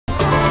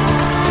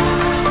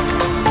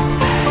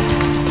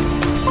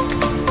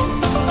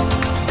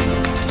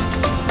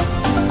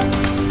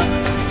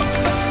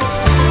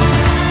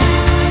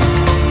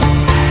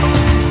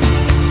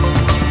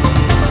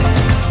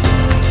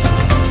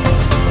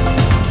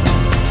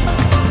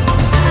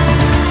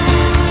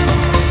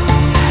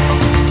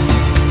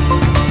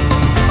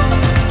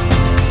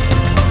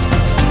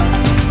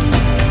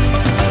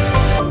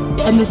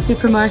the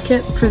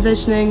supermarket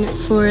provisioning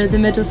for the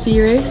Middle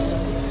Sea Race.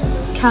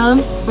 Callum,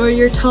 what are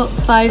your top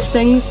 5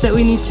 things that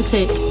we need to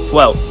take?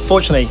 Well,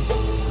 fortunately,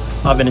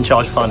 I've been in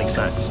charge of finding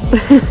snacks.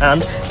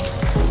 And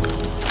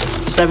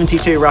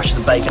 72 rashers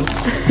of bacon,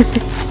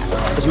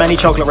 as many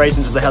chocolate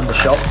raisins as they had in the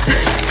shop,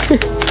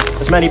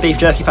 as many beef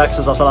jerky packs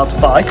as I was allowed to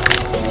buy,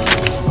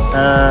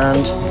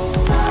 and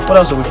what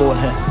else have we bought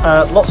in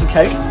here? Lots of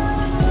cake.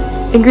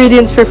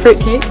 Ingredients for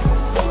fruitcake.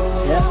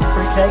 Yeah,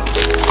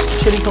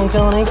 fruitcake, chili con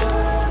carne,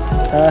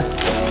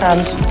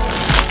 and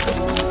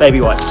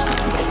baby wipes.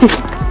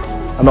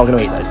 I'm not going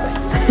to eat those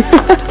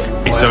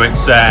though. So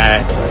it's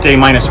day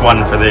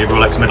 -1 for the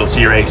ROLEX Middle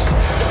Sea Race.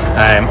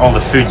 All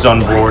the food's on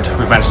board.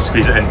 We've managed to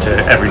squeeze it into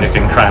every nook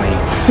and cranny.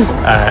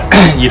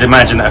 You'd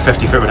imagine that a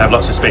 50-foot would have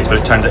lots of space, but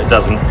it turns out it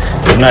doesn't.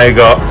 We've now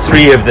got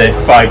 3 of the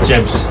 5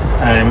 jibs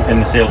in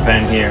the sail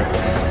pen here,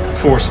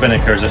 4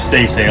 spinnakers, a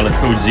staysail, a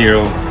code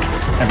 0,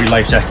 every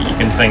life jacket you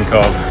can think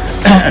of,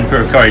 and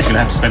poor Corey's going to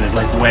have to spend his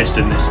life wedged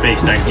in this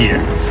space down here.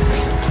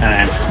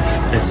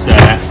 It's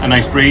a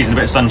nice breeze and a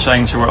bit of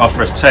sunshine, so we're off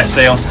for a test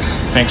sail.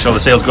 Make sure the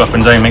sails go up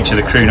and down, make sure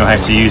the crew know how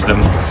to use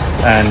them,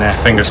 and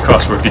fingers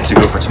crossed we're good to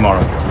go for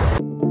tomorrow.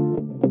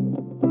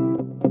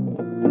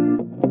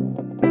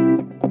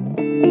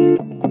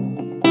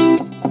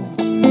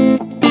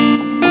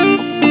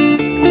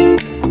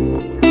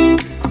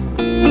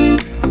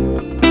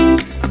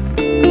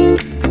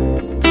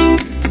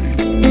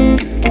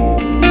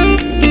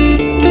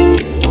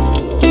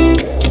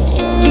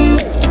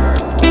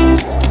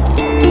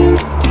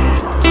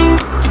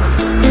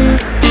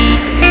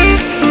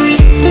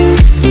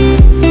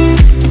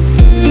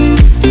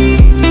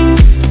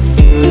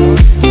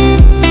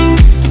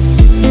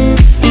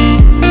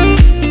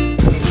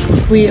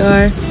 We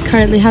are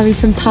currently having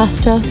some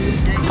pasta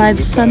by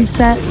the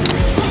sunset.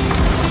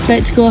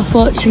 About to go off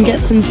watch and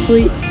get some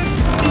sleep.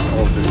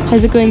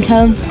 How's it going,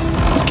 Callum?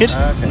 It's good.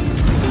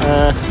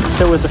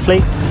 Still with the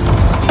fleet.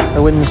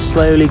 The wind's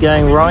slowly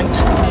going right.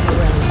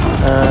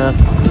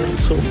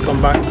 Sort of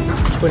gone back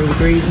 20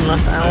 degrees in the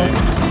last hour.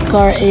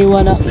 Got our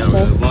A1 up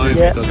still.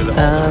 Yeah,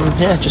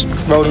 yeah, just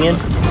rolling in,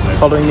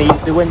 following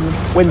the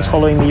wind's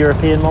following the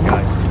European one,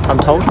 I'm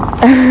told.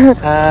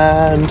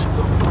 And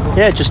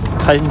yeah, just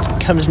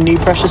comes new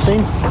pressure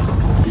soon.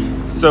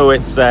 So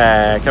it's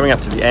coming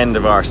up to the end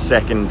of our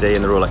 2nd day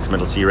in the ROLEX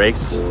Middle Sea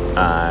Race.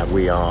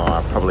 We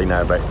are probably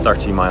now about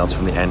 30 miles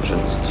from the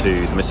entrance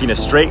to the Messina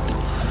Strait.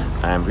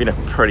 It's been a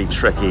pretty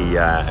tricky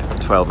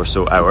 12 or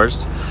so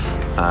hours.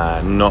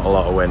 Not a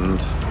lot of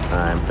wind,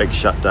 big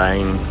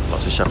shutdown,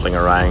 lots of shuffling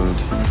around.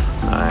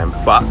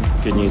 But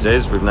good news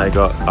is we've now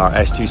got our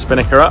S2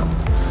 spinnaker up.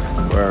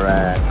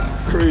 We're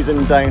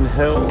cruising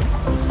downhill,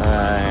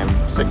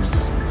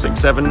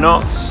 6-7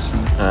 knots.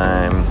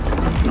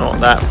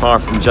 Not that far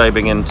from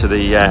jibing into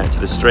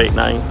the strait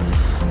now,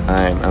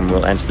 and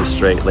we'll enter the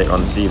strait later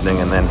on this evening,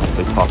 and then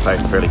hopefully pop out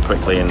fairly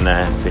quickly and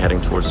be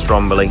heading towards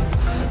Stromboli,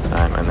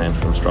 and then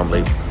from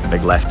Stromboli,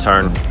 big left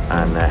turn,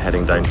 and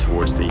heading down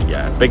towards the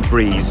big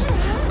breeze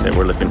that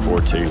we're looking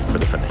forward to for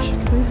the finish.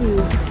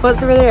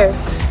 What's over there?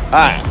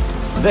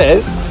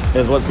 This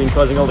is what's been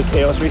causing all the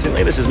chaos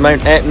recently. This is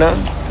Mount Etna,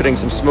 putting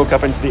some smoke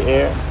up into the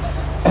air.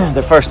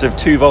 The first of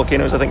 2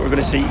 volcanoes I think we're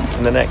going to see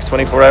in the next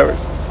 24 hours.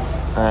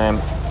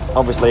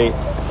 Obviously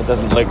it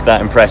doesn't look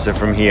that impressive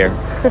from here,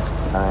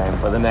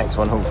 but the next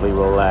one hopefully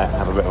will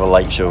have a bit of a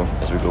light show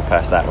as we go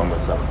past that one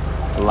with some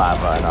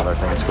lava and other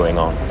things going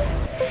on.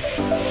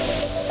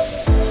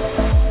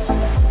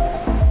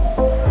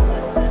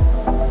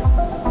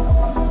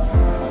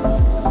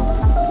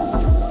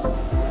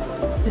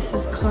 This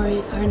is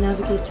Corey, our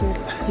navigator.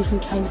 You can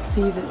kind of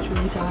see that it's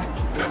really dark.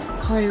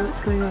 Corey,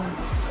 what's going on?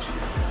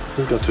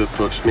 We've got to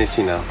approach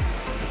Messina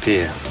up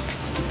here.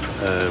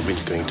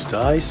 Wind's going to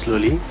die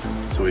slowly,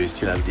 so we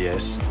still have the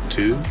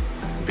S2,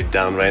 a bit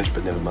downrange,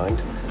 but never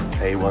mind.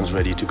 A1's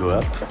ready to go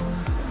up,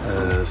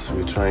 so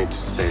we're trying to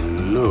sail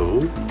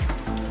low,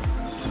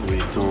 so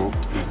we don't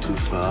be too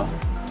far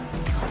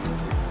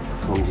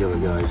from the other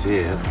guys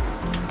here.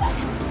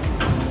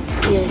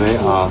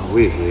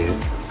 We're here.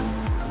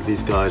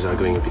 These guys are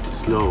going a bit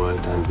slower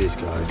than these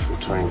guys.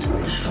 We're trying to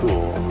make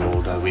sure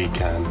more that we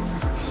can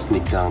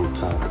sneak down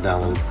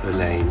a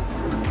lane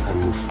and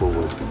move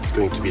forward. It's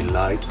going to be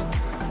light,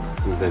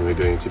 and then we're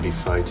going to be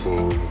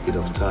fighting a bit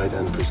of tide,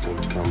 and Chris is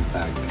going to come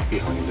back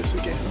behind us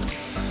again.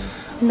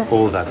 Nice.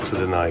 All that for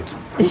the night.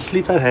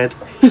 Sleep ahead.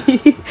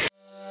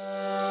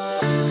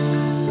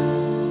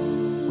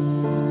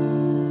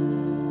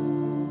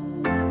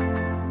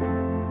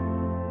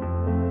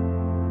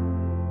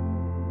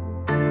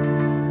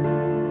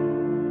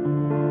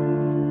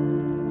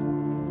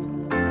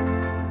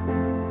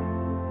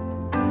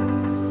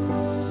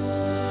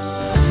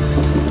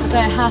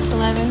 About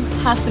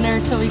 11:30, half an hour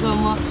till we go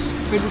and watch.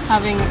 We're just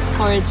having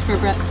porridge for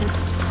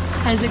breakfast.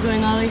 How's it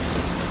going, Ollie?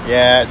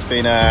 Yeah, it's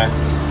been a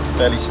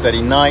fairly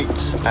steady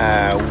night.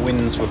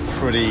 Winds were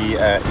pretty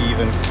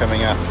even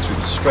coming up through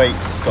the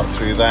straights. Got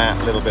through that,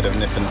 a little bit of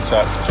nip and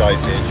tuck, jibe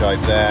here,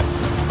 jibe there.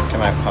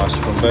 Come out past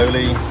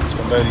Stromboli.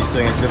 Stromboli's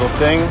doing its little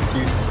thing. A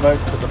few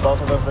smokes at the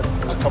bottom of it,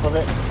 at the top of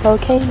it.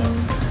 Volcano.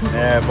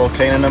 Yeah,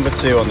 volcano number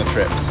 2 on the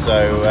trip.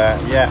 So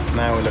yeah,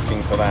 now we're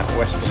looking for that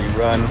westerly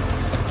run.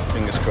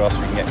 Fingers crossed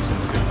we can get some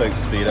good boat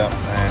speed up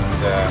and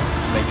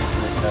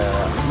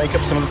make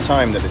up some of the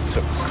time that it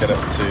took to get up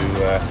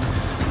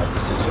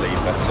to Sicily.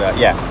 But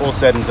yeah, all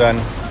said and done,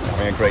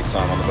 having a great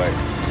time on the boat.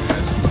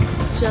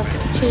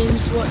 Just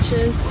changed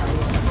watches.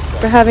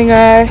 We're having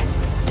our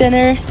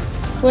dinner.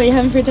 What are you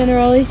having for dinner,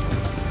 Ollie?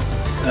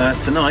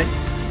 Tonight,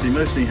 we're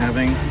mostly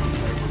having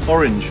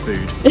orange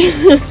food.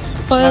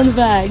 Boil in the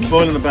bag.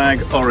 Boil in the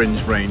bag,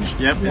 orange range.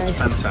 Yep, Nice. It's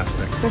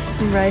fantastic. With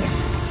some rice.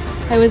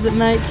 How is it,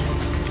 Mike?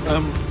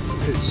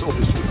 It's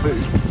obviously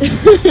food.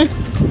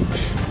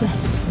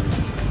 Nice.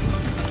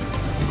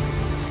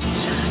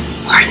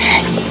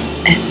 Morning.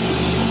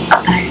 It's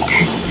about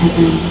 10 to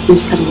 7. We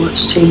just had a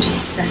watch change at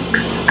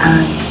 6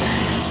 and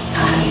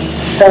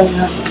I'm filling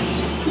up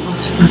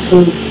water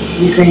bottles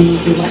using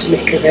the water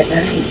maker right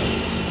now.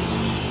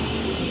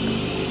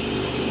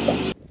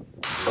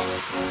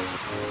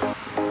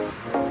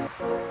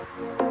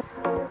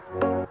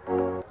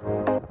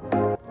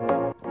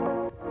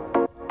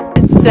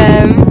 It's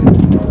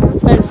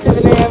about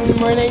 7 AM in the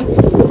morning.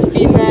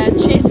 Been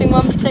chasing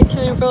one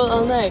particular boat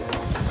all night.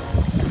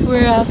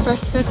 We're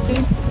first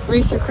 50,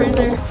 racer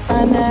cruiser,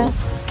 and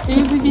who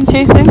have we been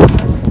chasing?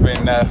 We've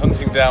been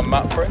hunting down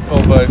Mapfre,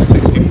 Volvo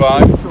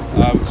 65,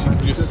 which you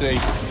can just see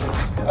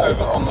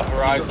over on the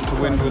horizon to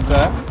windward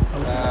there.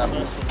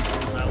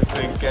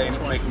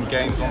 Making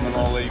gains on them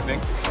all evening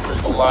through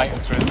the light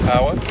and through the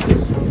power,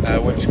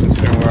 which,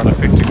 considering we're on a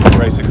 50-foot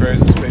racer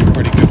cruise, has been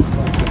pretty good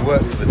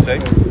work for the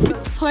team.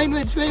 Point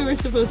which way we're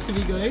supposed to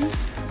be going.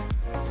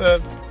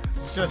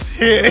 Just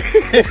here.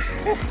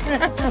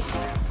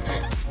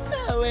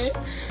 That way.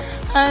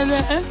 And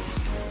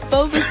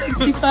Volvo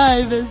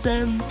 65 is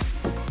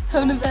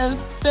having a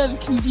bit of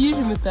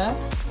confusion with that.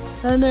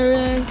 And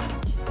are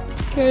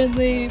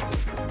currently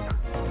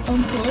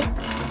on port.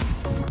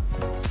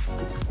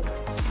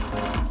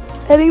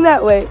 Heading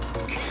that way.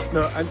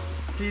 No, and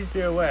please be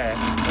aware,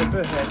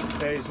 overhead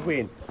there is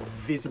wind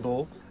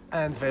visible,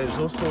 and there is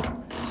also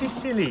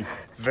Sicily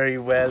very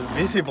well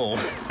visible.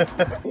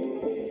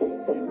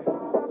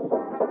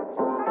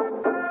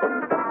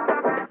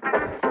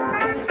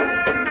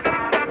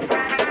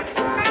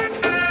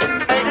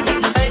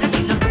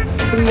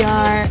 We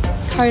are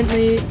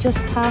currently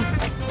just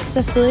past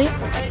Sicily,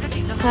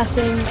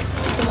 passing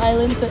some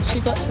islands which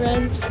we got to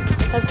round,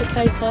 have the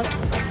kite up,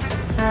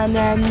 and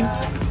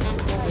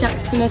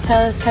Jack's going to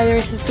tell us how the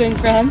race is going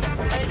for him.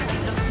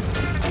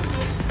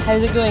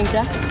 How's it going,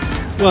 Jack?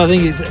 Well, I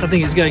think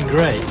it's going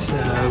great.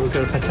 We've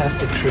got a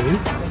fantastic crew.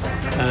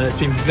 It's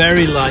been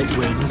very light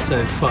winds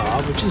so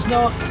far, which is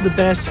not the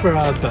best for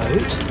our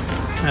boat,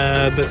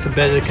 but some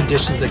better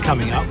conditions are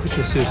coming up, which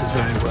will suit us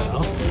very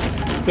well.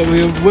 But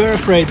we were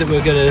afraid that we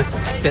were going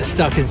to get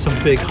stuck in some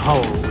big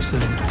holes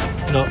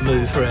and not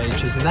move for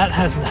ages, and that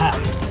hasn't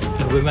happened.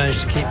 And we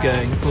managed to keep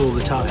going all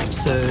the time,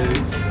 so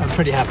I'm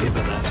pretty happy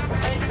about that.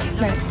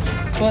 Nice.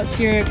 What's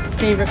your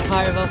favourite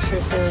part of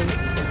offshore sailing?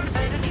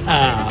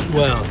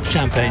 Well,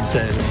 champagne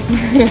sailing,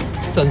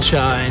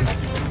 sunshine,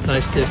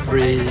 nice stiff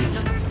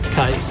breeze,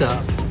 kites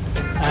up,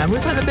 and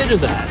we've had a bit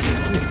of that.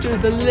 We could do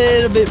with a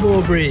little bit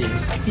more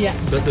breeze, Yeah.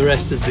 but the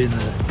rest has been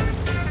there.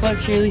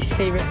 What's your least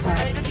favourite part?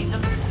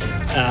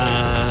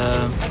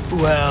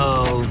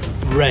 Well,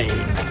 rain,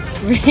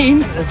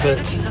 Rain?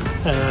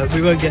 but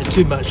we won't get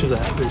too much of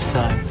that this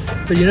time.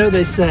 But you know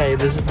they say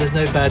there's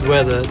no bad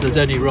weather, there's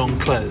only wrong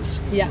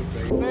clothes. Yeah.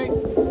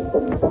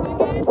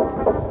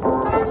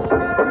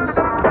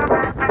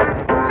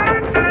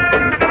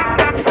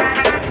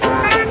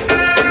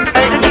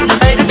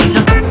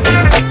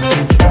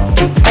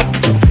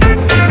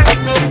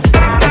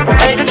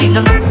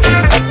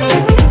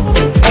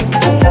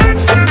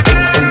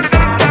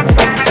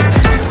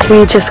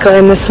 We just got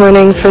in this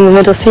morning from the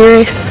Middle Sea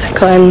Race,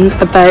 got in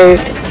about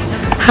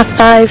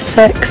 5:30,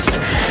 6,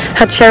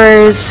 had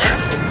showers,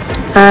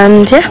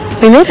 and yeah,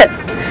 we made it.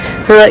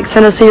 ROLEX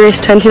Middle Sea Race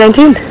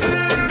 2019.